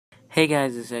Hey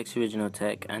guys, it's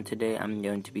xOriginalTech, and today I'm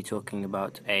going to be talking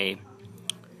about a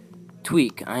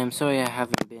tweak. I am sorry I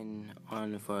haven't been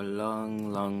on for a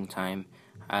long time.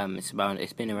 It's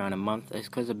been around a month. It's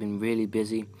because I've been really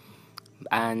busy,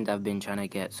 and I've been trying to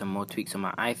get some more tweaks on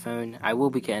my iPhone. I will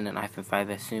be getting an iPhone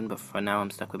 5S soon, but for now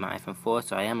I'm stuck with my iPhone 4,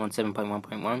 so I am on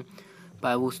 7.1.1. But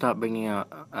I will start bringing out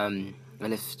a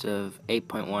list of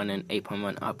 8.1 and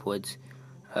 8.1 upwards.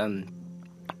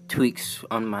 Tweaks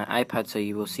on my iPad, so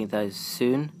you will see those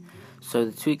soon. So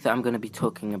the tweak that I'm going to be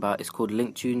talking about is called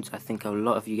LinkTunes. I think a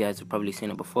lot of you guys have probably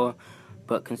seen it before,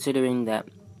 but considering that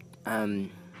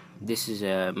this is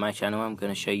my channel, I'm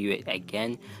going to show you it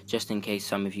again, just in case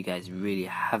some of you guys really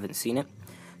haven't seen it.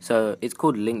 So it's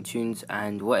called LinkTunes,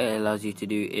 and what it allows you to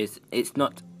do is it's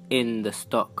not in the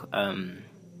stock Big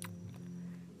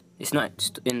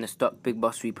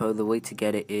Boss repo. The way to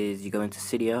get it is you go into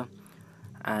Cydia.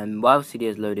 And while Cydia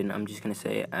is loading, I'm just going to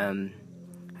say, I'm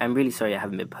really sorry I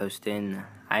haven't been posting.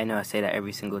 I know I say that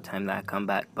every single time that I come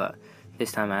back, but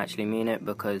this time I actually mean it,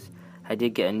 because I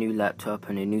did get a new laptop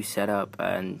and a new setup,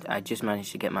 and I just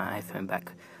managed to get my iPhone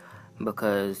back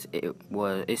because it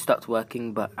stopped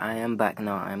working. But I am back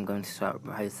now. I'm going to start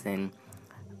posting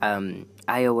iOS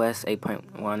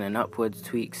 8.1 and upwards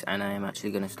tweaks, and I am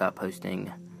actually going to start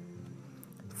posting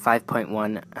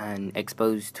 5.1 and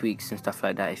exposed tweaks and stuff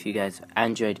like that. If you guys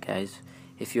Android guys,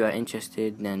 if you are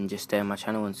interested, then just stay on my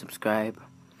channel and subscribe,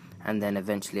 and then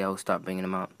eventually I will start bringing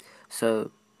them out.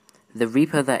 So the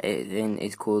repo that it's in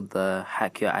is called the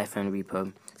Hack Your iPhone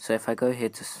repo. So if I go here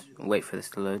to wait for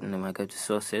this to load, and then I go to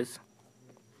sources.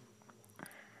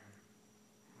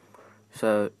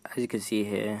 So as you can see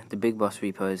here, the Big Boss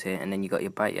repo is here, and then you got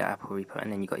your Bite Your Apple repo, and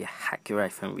then you got your Hack Your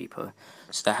iPhone repo.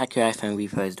 So the Hack Your iPhone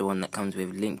repo is the one that comes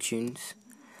with LinkTunes.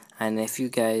 And if you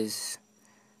guys,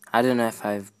 I don't know if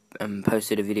I've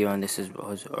posted a video on this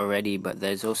already, but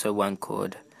there's also one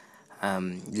called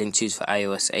LinkTunes for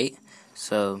iOS 8.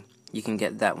 So you can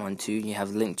get that one too. You have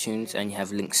LinkTunes and you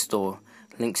have LinkStore.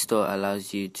 LinkStore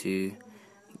allows you to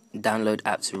download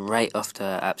apps right off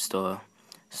the App Store.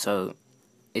 So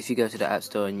if you go to the App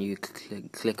Store and you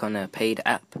click on a paid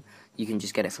app, you can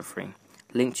just get it for free.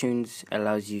 LinkTunes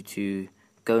allows you to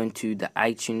go into the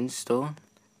iTunes store,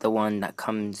 the one that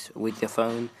comes with your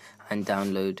phone, and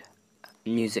download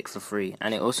music for free.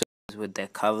 And it also comes with their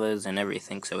covers and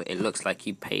everything, so it looks like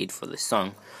you paid for the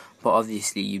song, but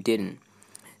obviously you didn't.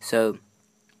 So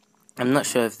I'm not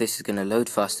sure if this is going to load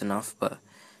fast enough, but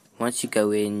once you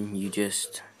go in, you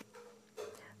just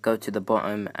go to the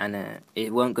bottom, and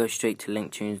it won't go straight to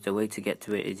LinkTunes. The way to get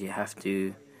to it is you have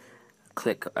to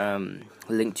click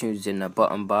LinkTunes in the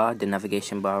bottom bar, the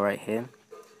navigation bar right here.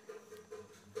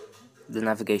 The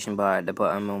navigation bar at the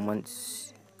bottom, and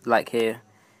once, like here,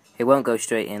 it won't go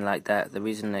straight in like that. The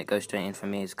reason it goes straight in for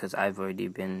me is because I've already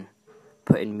been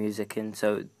putting music in.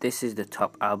 So this is the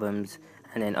top albums,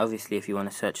 and then obviously if you want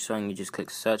to search a song, you just click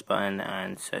the search button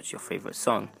and search your favorite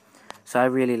song. So I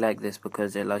really like this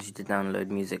because it allows you to download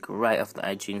music right off the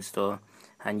iTunes store,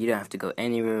 and you don't have to go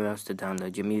anywhere else to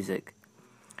download your music.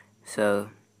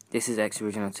 So this is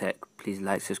xOriginalTech. Please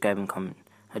like, subscribe, and comment.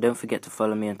 And don't forget to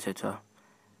follow me on Twitter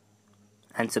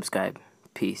and subscribe.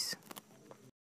 Peace.